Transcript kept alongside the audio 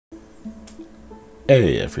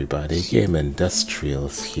Hey everybody, Game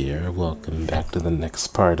Industrials here. Welcome back to the next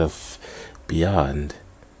part of Beyond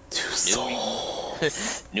Two New,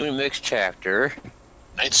 Souls. new mixed chapter.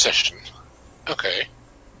 Night session. Okay.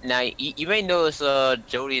 Now you may notice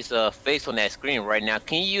Jody's face on that screen right now.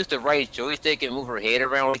 Can you use the right joystick and move her head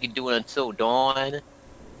around like you do Until Dawn?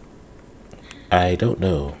 I don't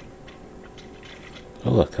know.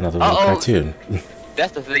 Oh look, another little cartoon.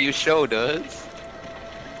 That's the thing you showed us.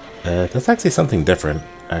 That's actually something different,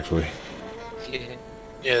 actually. Yeah.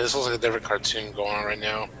 Yeah, this looks like a different cartoon going on right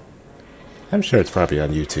now. I'm sure it's probably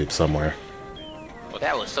on YouTube somewhere. Well,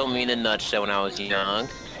 that was so me in a nutshell when I was young.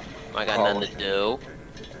 I got nothing to do.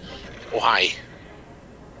 Why?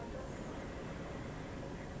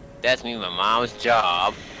 That's me, my mom's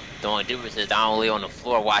job. The only difference is I don't lay on the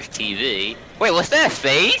floor and watch TV. Wait, what's that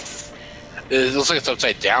face? It looks like it's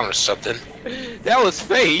upside down or something. That was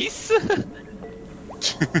face.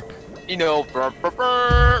 You know, brr, brr,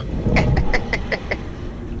 brr.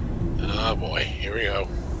 Oh boy, here we go.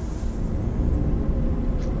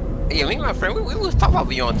 Yeah, me and my friend, we was talking about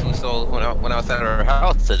Beyond Two Souls when I was at her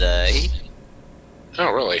house today.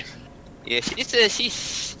 Oh really? Yeah, she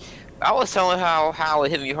said I was telling how it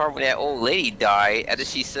hit me hard when that old lady died after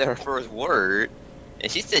she said her first word,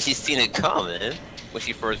 and she said she's seen it coming when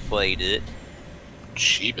she first played it.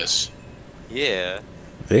 Jeebus. Yeah.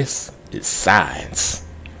 This is science.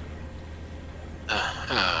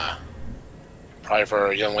 Probably for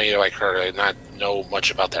a young lady like her to not know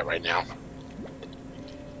much about that right now.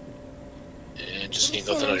 And just need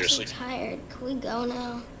nothing under your sleep. I'm so tired. Can we go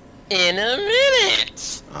now? In a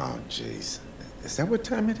minute. Oh, jeez. Is that what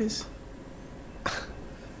time it is?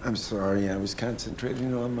 I'm sorry, I was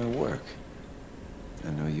concentrating on my work. I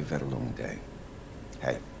know you've had a long day.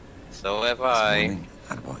 Hey, So have this I. morning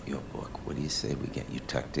I bought you a book. What do you say we get you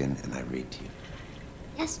tucked in and I read to you?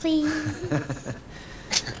 Yes, please.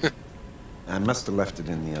 I must have left it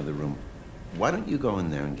in the other room. Why don't you go in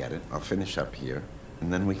there and get it? I'll finish up here,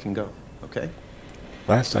 and then we can go, okay?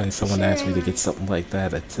 Last time someone asked me to get something like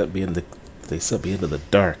that, they sent me into the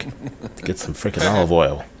dark to get some freaking olive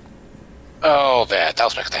oil. Oh, that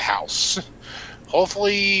was back at the house.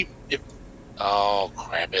 Hopefully, oh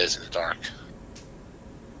crap, it is in the dark.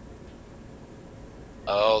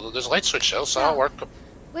 Oh, there's a light switch though, so I'll work.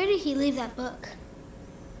 Where did he leave that book?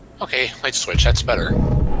 Okay, light switch, that's better.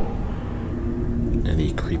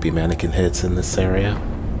 Any creepy mannequin hits in this area?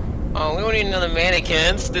 Oh, we don't need another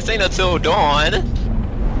mannequins. This ain't Until Dawn.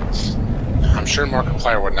 I'm sure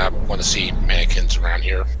Markiplier would not want to see mannequins around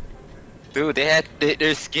here. Dude,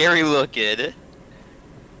 they're scary looking.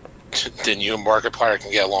 Then you and Markiplier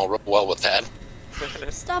can get along real well with that.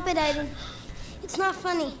 Stop it, Aiden. It's not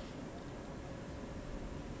funny.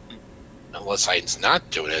 Unless Aiden's not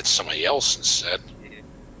doing it, it's somebody else instead.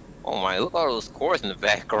 Oh my, look at all those cores in the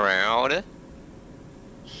background.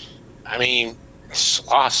 I mean, it's a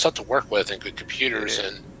lot of stuff to work with and good computers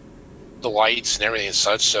and the lights and everything and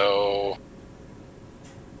such, so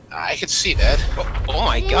I could see that. Oh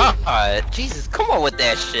my god. Jesus, come on with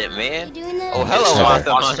that shit, You man. doing that? Oh, hello, Sorry.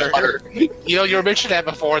 Monster Hunter. You know, you were mentioning that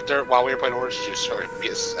before while we were playing Orange Juice or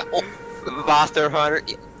PSL. Monster Hunter.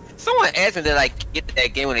 Someone asked me that I get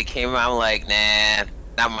that game when it came out. I'm like, nah,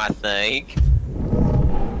 not my thing.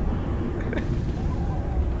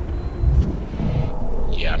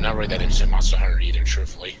 Yeah, I'm not really that interested in Monster Hunter either,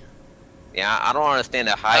 truthfully. Yeah, I don't understand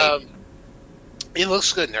the hype. It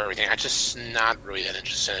looks good and everything. I'm just not really that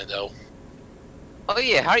interested in it, though. Oh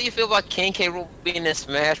yeah, how do you feel about King K. Rool being in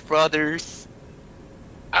Smash Brothers?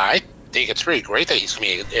 I think it's pretty great that he's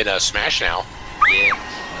going to be in Smash now. Yeah.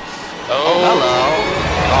 Oh, Hello.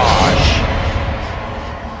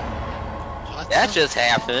 gosh. What That the- just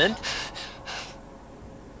happened.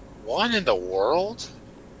 What in the world?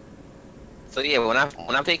 So yeah, when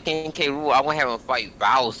I pick King K. Rool, I want to have him fight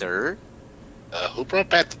Bowser. Who brought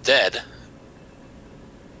back the dead?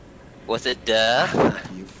 Was it Duh?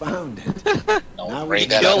 You found it. Don't Now bring we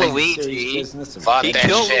that can Kill up. get Luigi. serious business and- Fuck He that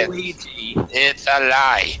killed shit. Luigi. It's a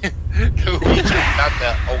lie. Luigi, not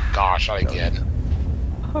the. Oh gosh, not again.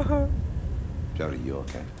 Jody, you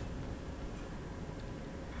okay?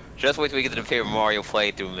 Just wait till we get to the Paper Mario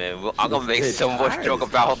playthrough, man. I'm gonna looks make good. so much Tired joke as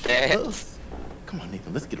about hell. that. Come on,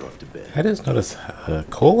 Nathan, let's get her off to bed. I just noticed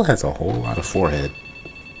Cole has a whole lot of forehead.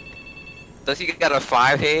 Does he got a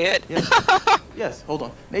 5 head? Yes. Yes, hold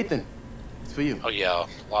on. Nathan, it's for you. Oh yeah,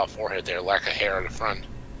 a lot of forehead there, lack of hair in the front.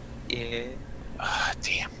 Yeah. Ah,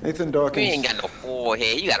 damn. Nathan You Dawkins. ain't got no 4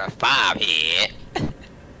 head, you got a 5 head.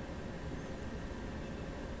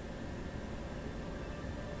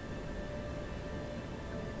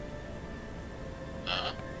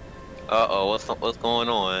 Uh-oh, what's going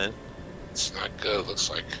on? It's not good, looks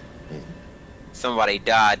like. Somebody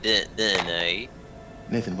died, didn't they?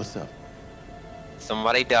 Nathan, what's up?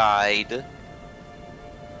 Somebody died.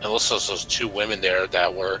 And also those two women there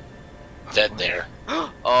that were dead there.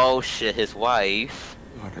 Oh shit, his wife.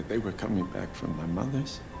 Daughter, they were coming back from my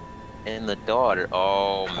mother's. And the daughter.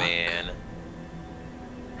 Oh man.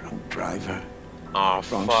 Drunk driver. Oh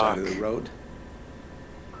Wrong fuck. side of the road.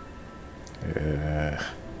 Yeah.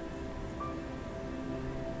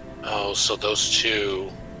 Oh, so those two,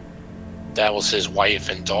 that was his wife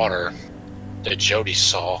and daughter that Jody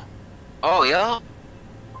saw. Oh yeah.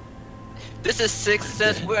 This is Sixth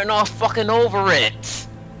Sense. We're not fucking over it.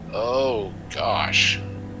 Oh gosh.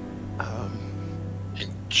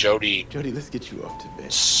 And Jody Jody, let's get you off to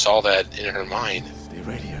bed. saw that in her mind. Stay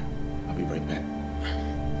right here. I'll be right back.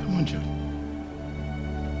 Come on, Jody.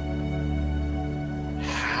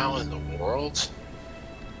 How in the world?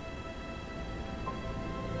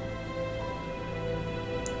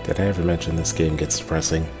 Did I ever mention this game gets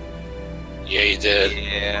depressing? Yeah, you did.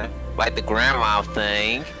 Yeah. Like the grandma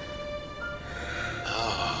thing.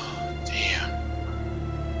 Oh, damn.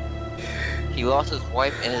 He lost his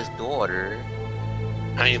wife and his daughter.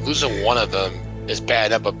 I mean, losing one of them is bad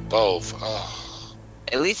enough, but both. Oh.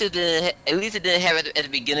 At least it didn't. At least it didn't have it at the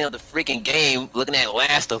beginning of the freaking game. Looking at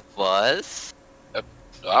Last of Us. That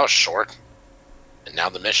was short. And now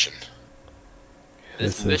the mission.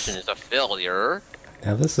 This mission is a failure.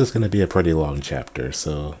 Now this is going to be a pretty long chapter,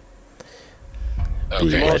 so be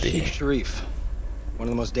Okay. ready. Sharif, one of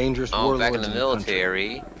the most dangerous Oh, warlords back in the country. military.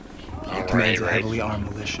 He Right, commands a right. heavily armed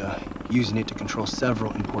militia, using it to control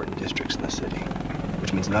several important districts in the city,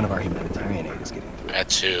 which means none of our humanitarian aid is getting through. Had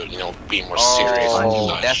to, be more serious. Oh,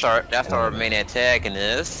 Nice. that's our main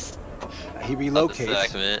antagonist. He segment.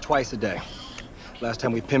 relocates twice a day. Last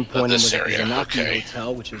time we pinpointed this was at the area, Zanaki okay.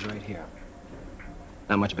 Hotel, which is right here.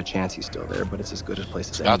 Not much of a chance he's still there, but it's as good a place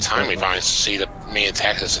as any. About time we finally see the main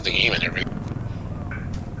antagonist of the game and everything.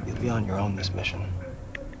 You'll be on your own this mission.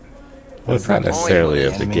 Well, it's not necessarily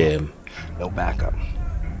of the Enemy, game. No backup.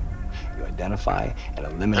 You identify and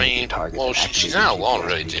eliminate your target. well, and she's activate not the alone, GPS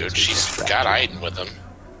really, beacons dude. to She's extract got you. Aiden with him.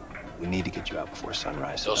 We need to get you out before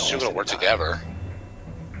sunrise. so Those no two one's gonna work gonna die. together.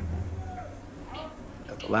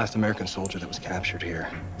 The last American soldier that was captured here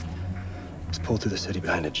was pulled through the city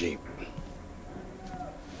behind a jeep.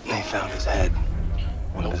 They found his head,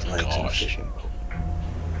 one of his legs in a gosh. fishing boat.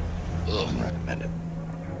 Ugh, Wouldn't recommend it.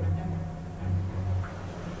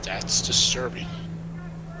 that's disturbing.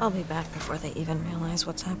 I'll be back before they even realize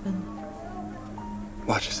what's happened.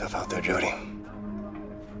 Watch yourself out there, Jody.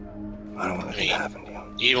 I don't want anything to happen to you.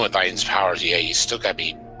 Even with Aiden's powers, yeah, you still gotta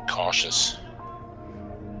be cautious.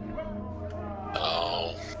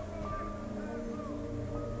 Oh.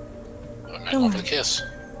 I'm not going for the kiss.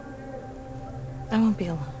 I won't be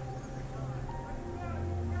alone.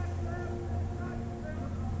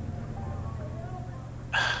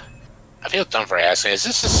 I feel dumb for asking. Is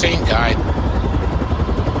this the same guy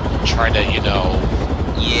trying to,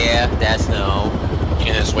 Yeah, that's no.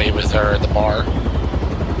 get his way with her at the bar?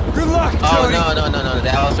 Good luck, Oh no.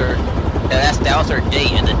 That was her. That was her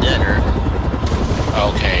date in the dinner.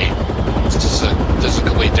 Okay. This is a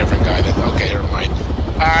completely different guy. Okay, never mind.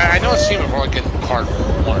 I know it's seen before, like in part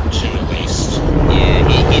 1 or 2 at least. Yeah,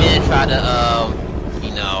 he didn't try to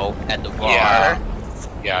at the bar.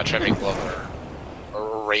 Yeah, try to make love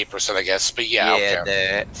or rape or something, I guess. But yeah, Yeah,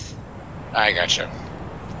 okay. that. I gotcha.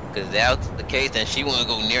 Cause if that was the case, then she wouldn't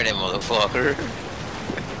go near that motherfucker.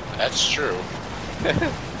 That's true.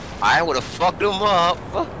 I would have fucked him up.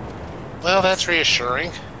 Well, that's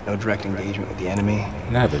reassuring. No direct engagement with the enemy.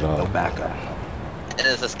 Not at No all. backup. And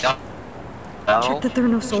it's a skeleton. Check that there are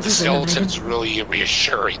no The soldiers in the skeleton's really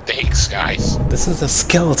reassuring. Thanks, guys. This is a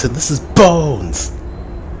skeleton. This is bones.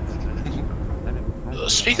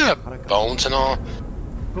 Speaking of bones and all,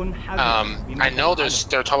 I know they're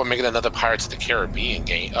talking about making another Pirates of the Caribbean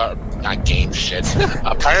game. Not game, shit.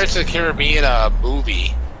 A Pirates of the Caribbean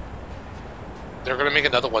movie. They're gonna make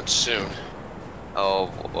another one soon. Oh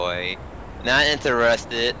boy, not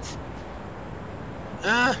interested.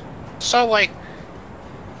 So like,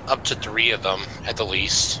 up to 3 of them at the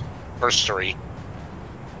least. First 3.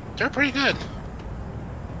 They're pretty good.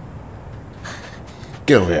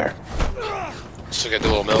 Get over here. So we got the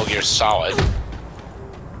little Metal Gear Solid.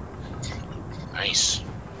 Nice.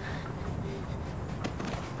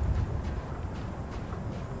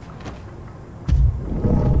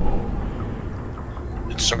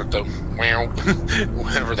 Insert the wow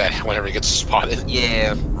whenever it gets spotted.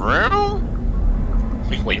 Yeah, real?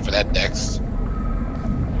 We can wait for that next.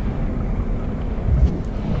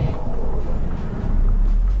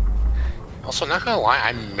 Also, not gonna lie,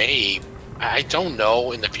 I may I don't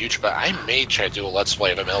know in the future, but I may try to do a Let's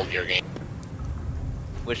Play of a Metal Gear game.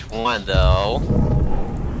 Which one, though?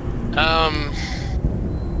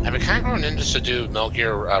 I've been kind of growing interested to do Metal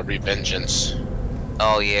Gear Revengeance.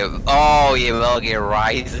 Oh yeah, Metal Gear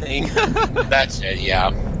Rising. That's it, yeah.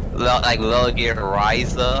 Like Metal Gear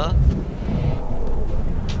Riser.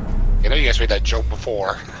 You know you guys made that joke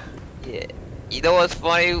before. Yeah. You know what's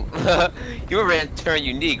funny? You remember Turn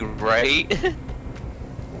Unique, right?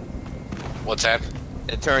 What's that?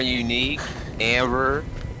 Turn Unique, Amber.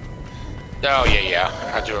 Oh yeah,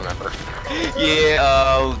 I do remember.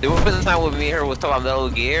 Yeah, there was a time when me and her was talking about Metal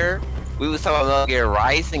Gear. We was talking about Metal Gear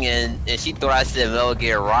Rising, and she thought I said Metal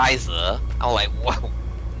Gear Riser. I'm like, what?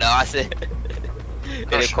 No, I said.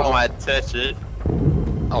 And it caught my attention.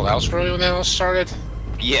 Oh, that was really when that all started?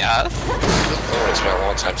 Yeah. Oh, it's been a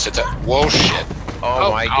long time since that. Whoa, shit.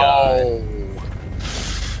 Oh my god. Oh.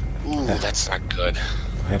 Ooh, that's not good.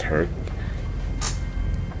 That hurt.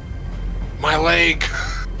 My leg.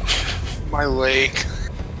 My leg.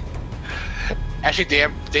 Actually, they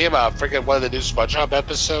have freaking one of the new SpongeBob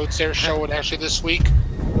episodes they're showing actually this week. They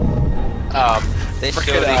showed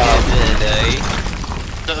freaking, it again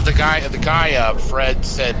today. The guy, Fred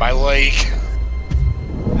said, my leg.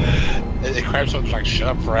 And Krabs was like, shut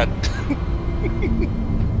up, Fred.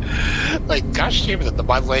 Like, gosh damn it, the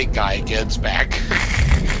my leg guy again's back.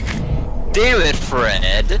 Damn it,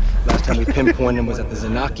 Fred. Last time we pinpointed him was at the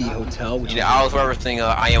Zanaki Hotel, which I was referencing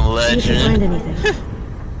I Am See if you find Legend. anything.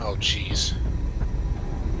 Oh, jeez.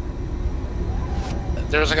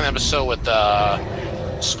 There was like an episode with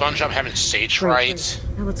SpongeBob having stage fright.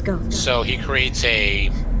 Now let's go. So he creates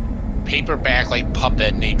a paperback like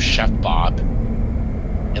puppet named Chef Bob.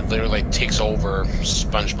 It literally like, takes over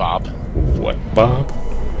SpongeBob. What, Bob?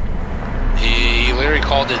 He literally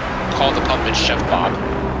called the puppet Chef Bob.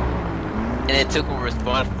 And it took over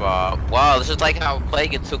SpongeBob. Wow, this is like how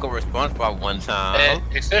Plague took over SpongeBob one time.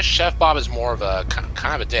 Except Chef Bob is more of a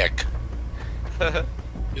kind of a dick.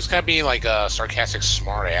 He was kind of being like a sarcastic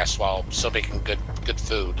smartass while still making good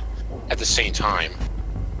food at the same time.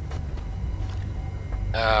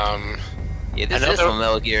 Yeah, this is some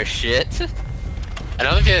Metal Gear shit.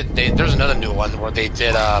 Another thing, there's another new one where they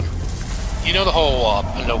did, you know the whole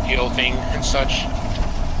Pinocchio thing and such?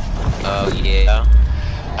 Oh, yeah.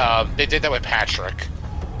 They did that with Patrick.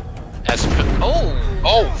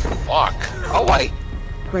 Oh, fuck. Oh, wait.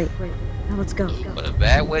 Great. Now let's go. What a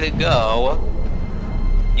bad way to go.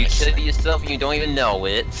 You killed yourself and you don't even know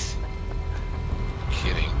it.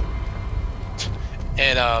 Kidding.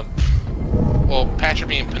 And, well, Patrick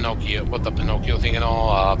being Pinocchio, with the Pinocchio thing and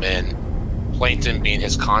all, and Plankton being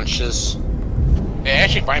his conscience. They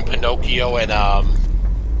actually find Pinocchio and,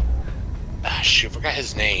 shoot, I forgot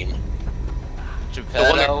his name.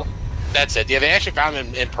 Geppetto. That's it. Yeah, they actually found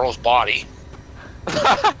him in Pearl's body.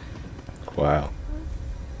 Wow.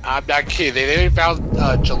 I'm not kidding. They found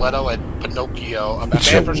Gelato and Pinocchio.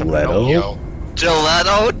 Gelato?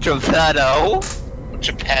 Gelato? Geppetto?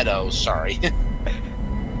 Geppetto, sorry.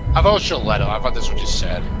 I thought it was Gelato. I thought that's what you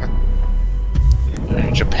said.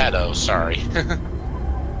 Geppetto, sorry.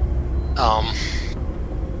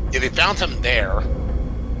 Yeah, they found him there,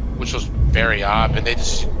 which was very odd, and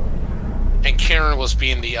and Karen was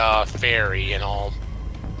being the fairy and all,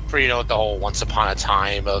 for the whole once upon a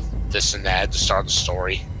time of this and that to start the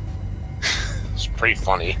story. It's pretty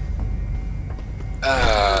funny.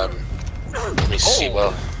 Let me see.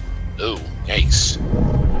 Well, ooh, yikes.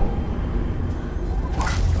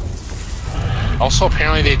 Also,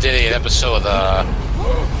 apparently they did an episode of the.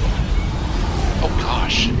 Oh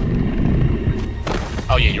gosh.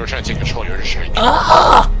 Oh yeah, you were trying to take control. You were just trying to.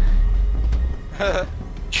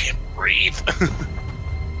 Can't breathe.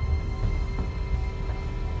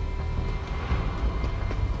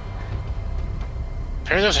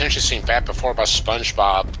 Apparently, there was an interesting fact before about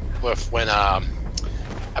SpongeBob with when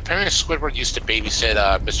apparently Squidward used to babysit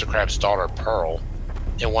Mr. Krabs' daughter Pearl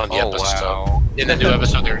in one of the episodes. Wow. In the new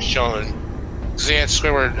episode, they were showing because they had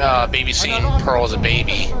Squidward babysitting Pearl as a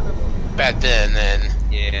baby back then, and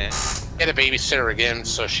Yeah. he had a babysitter again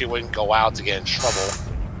so she wouldn't go out to get in trouble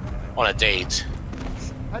on a date.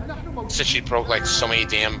 Since she broke like so many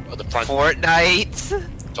damn of the front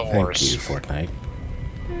Fortnite. doors. Thank you, Fortnite.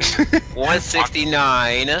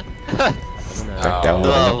 169. I download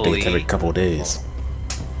lovely. updates every couple of days.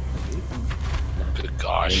 Good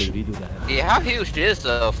gosh. Yeah, how huge is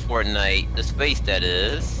Fortnite? The space that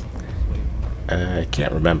is. I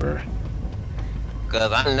can't remember.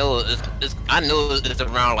 Cause I know it's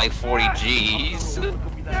around like 40 G's, 40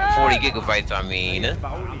 gigabytes. I mean.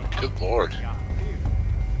 Good lord.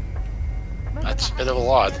 That's a bit of a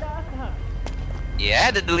lot. Yeah, I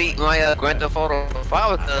had to delete my Grand Theft Auto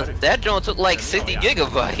 5 because that joint took like 60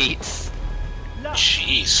 gigabytes.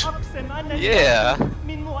 Jeez. Yeah.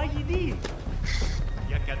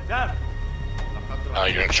 Oh,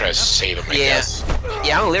 you're gonna try to save him, I Yeah. guess.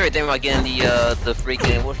 Yeah, I'm literally thinking about getting the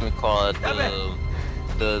freaking, whatchamacallit,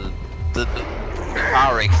 the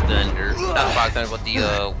power extender. Not the power extender, but the,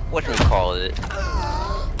 whatchamacallit.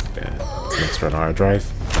 Yeah, extra hard drive.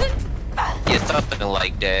 Yeah, something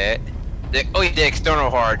like that. Oh, yeah, the external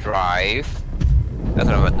hard drive. That's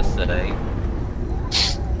what I meant to say.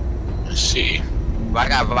 Let's see. But I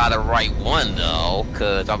gotta buy the right one, though,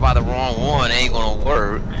 because if I buy the wrong one, it ain't gonna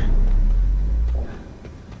work.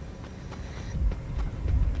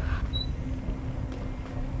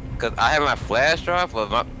 Cause I have my flash drive,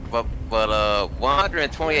 but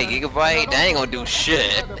 128 gigabyte, that ain't gonna do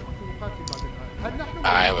shit.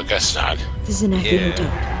 I would guess not. This is an FE hotel.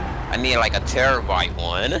 I need like a terabyte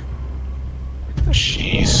one.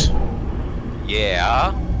 Jeez.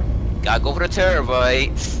 Yeah. Gotta go for the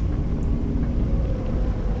terabytes.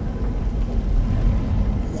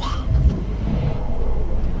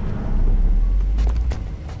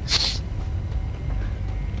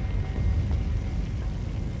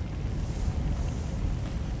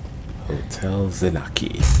 Hotel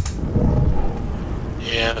Zenaki.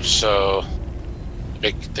 Yeah, so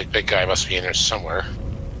the big guy must be in there somewhere.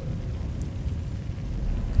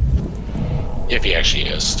 If he actually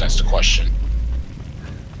is, that's the question.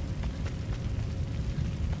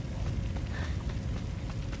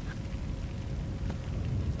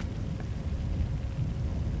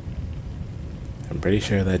 I'm pretty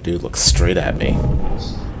sure that dude looks straight at me.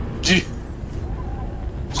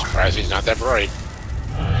 Surprised he's not that bright.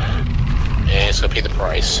 And he's gonna pay the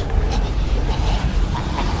price.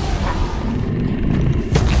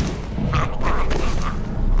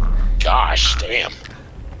 Gosh, damn.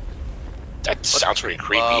 That sounds pretty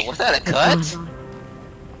creepy. Was that a cut?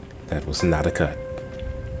 That was not a cut.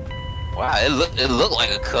 Wow, it looked like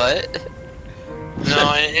a cut.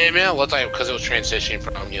 No, it may have looked like because it was transitioning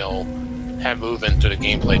from, you know, have movement to the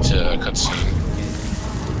gameplay to a cutscene.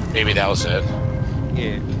 Maybe that was it.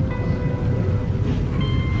 Yeah.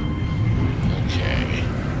 Okay.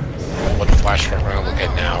 What flashback we're gonna look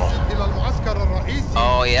at now?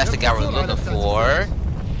 Oh, yeah, that's the guy we're looking for.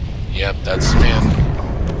 Yep, that's the man.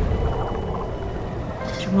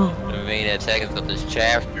 Jamal, The main antagonist of this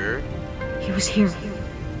chapter. he was here.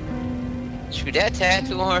 Shoot, that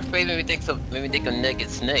tattoo on her face made me think of Naked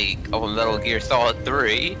Snake of a Metal Gear Solid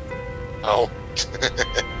 3. Oh.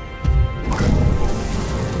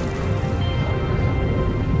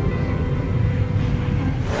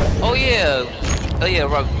 Oh yeah,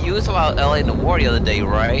 Rob, you was about LA Noire the other day,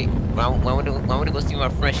 right? When I went to go see my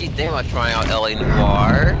friend, she's thinking about trying out LA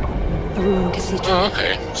Noire. The ruined cathedral. Oh,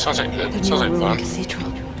 okay. Sounds like good. The Sounds new like ruined fun.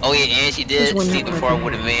 cathedral. Oh yeah, and she did There's one see not the far part from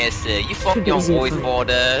where the man said, "You fuck Could be your easier voice for you." for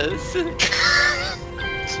us."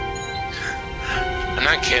 I'm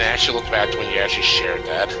not kidding. I actually looked back when you actually shared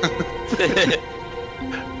that.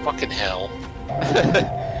 Fucking hell.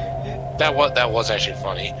 That was actually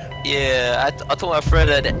funny. Yeah, I told my friend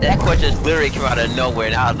that question just literally came out of nowhere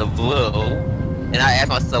and out of the blue, and I asked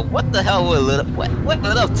myself, "What the hell what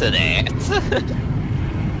led up to that?"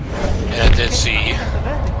 And I did see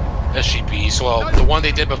SGPs. Well, the one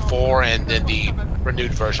they did before, and then the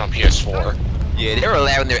renewed version on PS4. Yeah, they were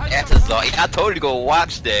laughing their asses off. I told you to go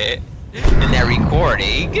watch that in that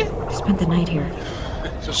recording. I spent the night here.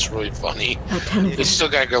 It's just really funny. About 10 of They them. still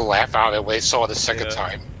got a good laugh out of it when they saw it the second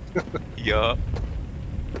time. Yeah.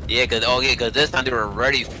 Yeah, cause this time they were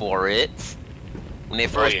ready for it. When they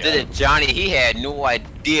first yeah. did it, Johnny, he had no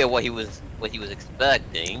idea what he was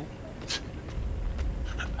expecting.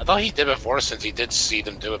 I thought he did before since he did see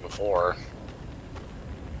them do it before.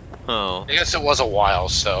 Oh. I guess it was a while,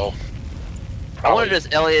 so. I wonder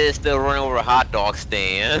if Elliot is still running over hot dog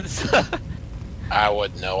stands. I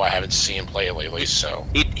would know. I haven't seen him play it lately, so.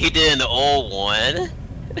 he did in the old one.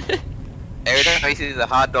 Every time he sees a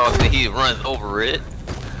hot dog, he runs over it.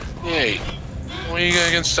 Hey, what do you got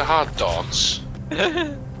against the hot dogs?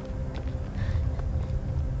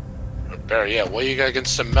 Better yet, what do you got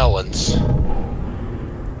against the melons?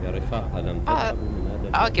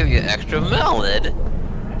 I'll give you an extra melon.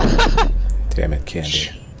 Damn it,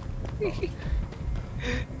 Candy.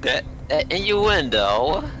 That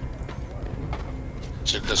innuendo.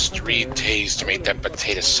 Took us 3 days to make that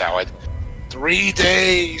potato salad. 3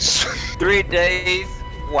 days! 3 days?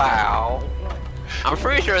 Wow. I'm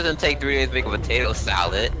pretty sure it doesn't take 3 days to make a potato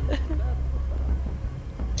salad.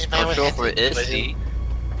 I'm sure for Issy.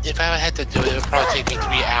 If I had to do it, it would probably take me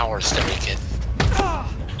 3 hours to make it.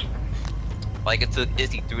 Like it took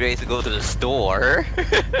Izzy 3 days to go to the store.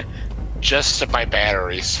 Just to buy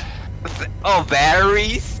batteries. Oh,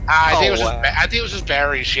 batteries? I think it was just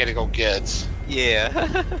batteries she had to go get.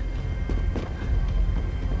 Yeah.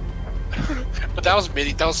 But that was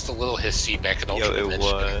mini. That was the little hissy back in Ultra Yo, it Dimension.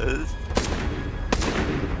 was.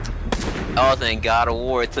 Oh, thank God of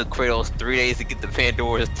War. It took Kratos 3 days to get to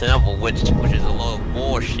Pandora's Temple, which is a little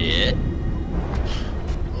bullshit.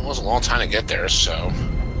 It was a long time to get there, so.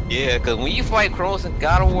 Yeah, because when you fight Kratos in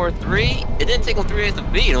God of War 3, it didn't take him 3 days to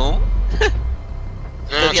beat him.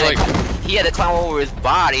 He had to climb over his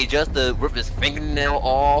body just to rip his fingernail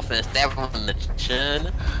off and stab him in the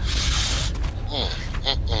chin.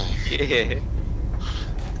 Yeah.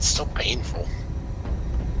 It's so painful.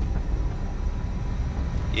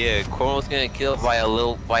 Yeah, Kratos getting killed by a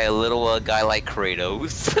little guy like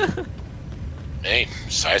Kratos. Hey,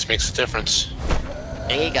 size makes a difference.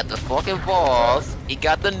 And he got the fucking balls. He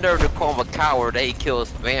got the nerve to call him a coward that he killed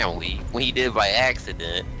his family when he did it by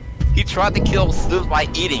accident. He tried to kill Snoop by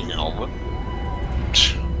eating him.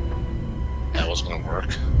 That wasn't gonna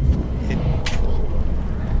work.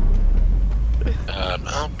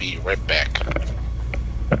 I'll be right back.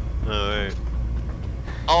 Alright.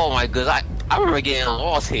 Oh my goodness, I remember getting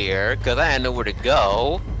lost here because I had nowhere to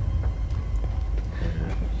go.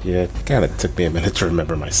 Yeah, it kind of took me a minute to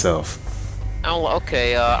remember myself.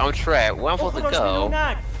 Okay, I'm trapped. Where am I supposed to go?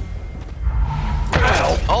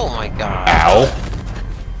 Ow. Oh my god. Ow.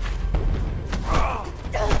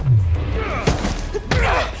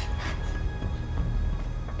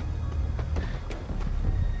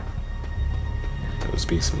 Those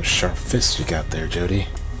be some sharp fists you got there, Jody.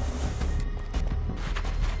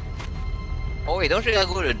 Oh wait, don't you gotta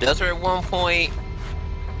go to the desert at one point?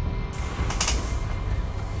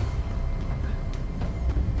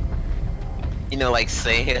 You know, like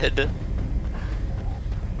sand.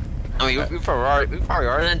 I mean, we probably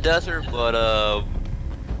are in the desert, but are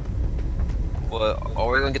we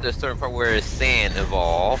gonna get to a certain part where it's sand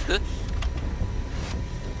involved?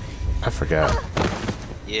 I forgot.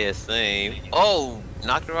 Yeah, same. Oh,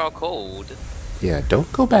 knocked her out cold. Yeah, don't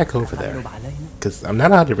go back over there. Because I'm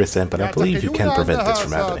not 100%, but I believe you can prevent this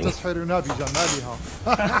from happening.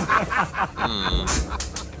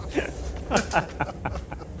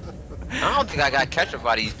 I don't think I got captured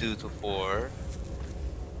by these dudes before.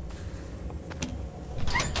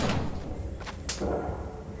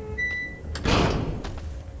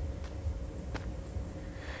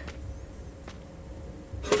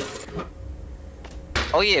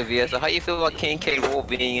 Oh yeah, Via, so how you feel about King K. Rool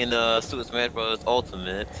being in Super Smash Bros.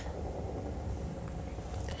 Ultimate?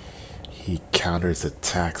 He counters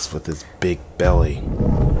attacks with his big belly.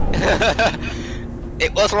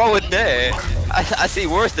 What's wrong with that? I see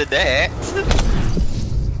worse than that.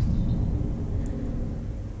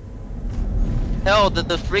 Hell,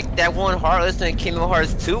 the freak that won Heartless in Kingdom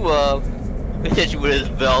Hearts 2 hit you with his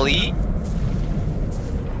belly.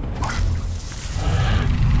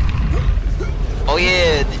 Oh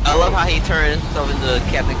yeah, I love how he turns himself into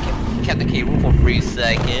Captain K. Rool for a brief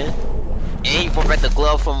second. And he brought back the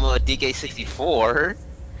glove from DK64.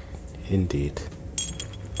 Indeed.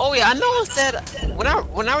 Oh yeah, I noticed that when I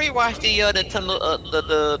rewatched the Nintendo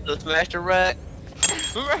the Smash Direct.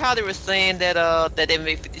 Remember how they were saying that that they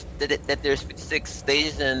made that there's 56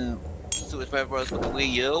 stages in Super Smash Bros. For the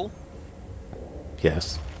Wii U?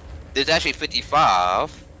 Yes. There's actually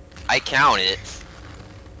 55. I counted,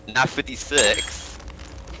 not 56.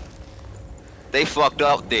 They fucked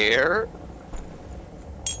up there.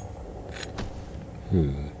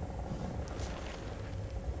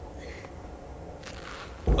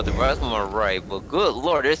 But the rest of them are right. But good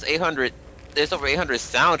lord, there's over 800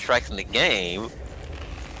 soundtracks in the game.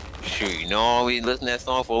 Shoot, you know, we listened to that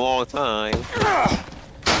song for a long time.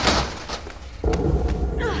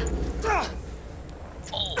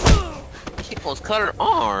 Oh, she almost cut her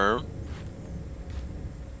arm.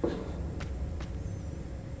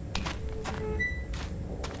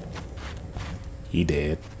 He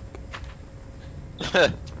did.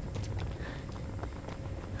 I'm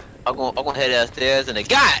gonna head downstairs and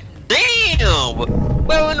God damn!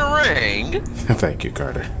 Well in the ring! Thank you,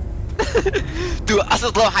 Carter. Dude, I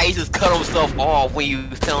just love how he just cut himself off when you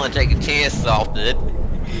was telling Jackie Chan something.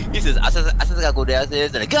 He says, I just gotta go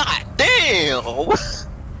downstairs and God damn!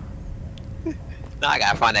 Now I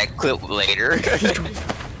gotta find that clip later.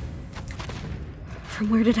 From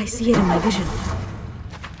where did I see it in my vision?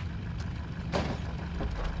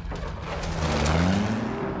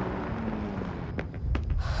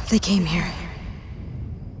 They came here.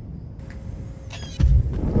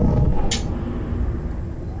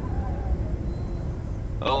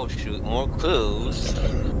 Oh shoot, more clues.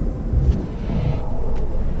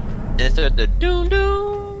 insert the doom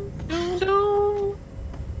doom doom doom.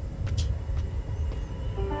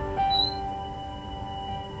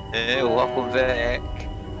 Hey, welcome back.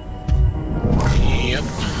 Yep.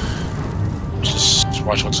 Just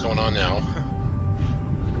watch what's going on now.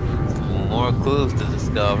 More clues to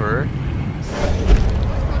discover.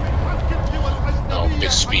 Oh,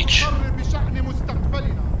 big speech.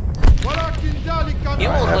 He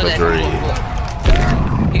almost have let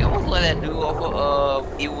agreed. He almost let that dude off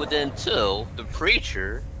of Evil Within 2, the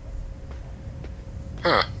preacher.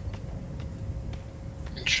 Huh.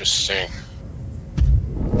 Interesting.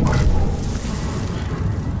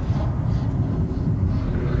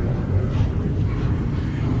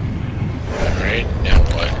 Alright, now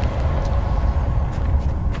what?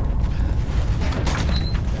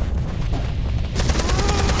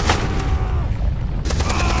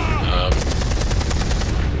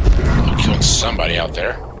 I'm killing somebody out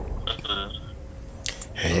there.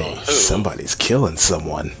 Hey, Who? somebody's killing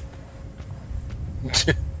someone.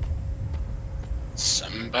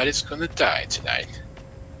 Somebody's gonna die tonight.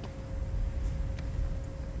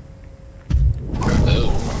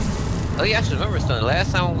 Oh. Oh yeah, I should remember something.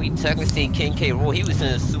 Last time we technically seen King K. Rool, he was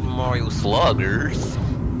in Super Mario Sluggers.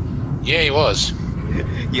 Yeah, he was.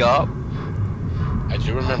 Yup. I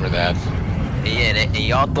do remember that. And yeah, and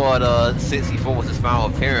y'all thought 64 was his final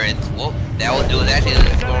appearance. Well, it was actually in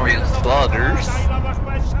Super Mario Sluggers.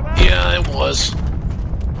 Yeah, it was.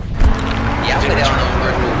 Yeah, I played that on the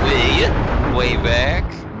original Wii, way back.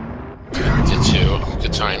 Did too.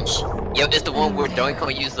 Good times. Yep, it's the one where Donkey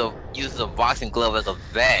Kong uses a boxing glove as a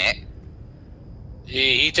bat.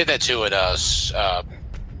 He did that too at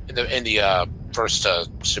in the first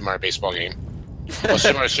Super Mario baseball game. Well,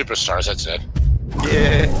 Super Mario Superstars. That's it.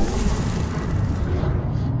 Yeah.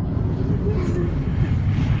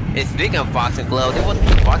 And speaking of boxing glove, there was a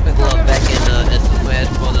boxing glove back in Super Smash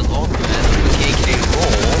Bros. Ultimate with King K.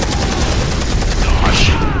 Rool. Gosh.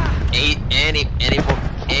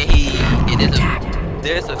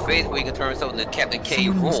 There's a phase where you can turn yourself into Captain K.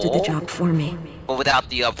 Someone else did the Rool, job for me. but without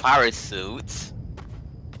the pirate suits.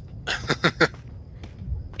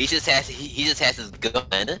 He just has his gun,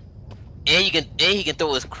 and he can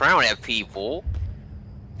throw his crown at people,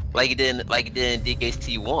 like he did in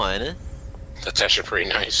DKC1. That's actually pretty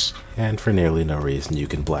nice. And for nearly no reason, you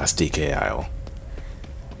can blast DK Isle.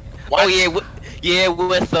 What? Oh yeah,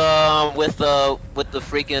 with the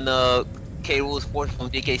freaking K. Rool Sports from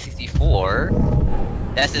DK64.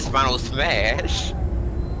 That's his final smash.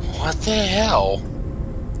 What the hell?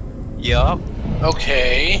 Yup.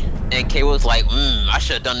 Okay. And K was like, I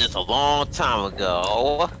should have done this a long time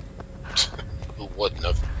ago. Who wouldn't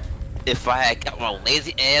have? If I had got my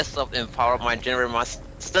lazy ass up and powered my generator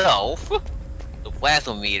myself, the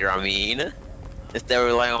plasmometer, I mean, instead of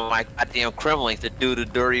relying on my goddamn Kremlings to do the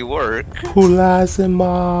dirty work.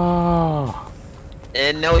 Pulazima!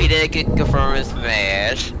 And no, he didn't get confirmed in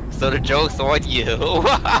Smash, so the joke's on you.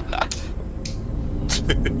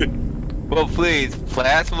 Well, please,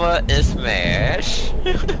 Plasma and Smash.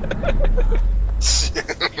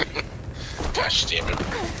 Gosh damn it.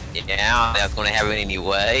 Yeah, that's gonna happen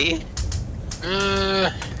anyway.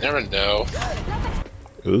 Never know.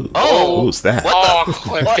 Ooh, Oh! who's that? What Oh,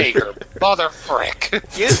 cliffhanger. Mother frick.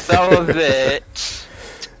 You son of a bitch.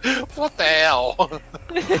 What the hell?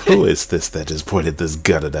 Who is this that just pointed this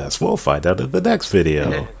gun at us? We'll find out in the next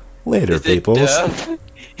video. Later, Is it peoples. Duff?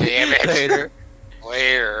 Damn it. Later.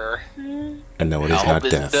 Where? And no, it I is hope not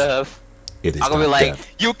it's death. Duff. It is I'm gonna not be like, death.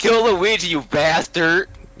 you killed Luigi, you bastard.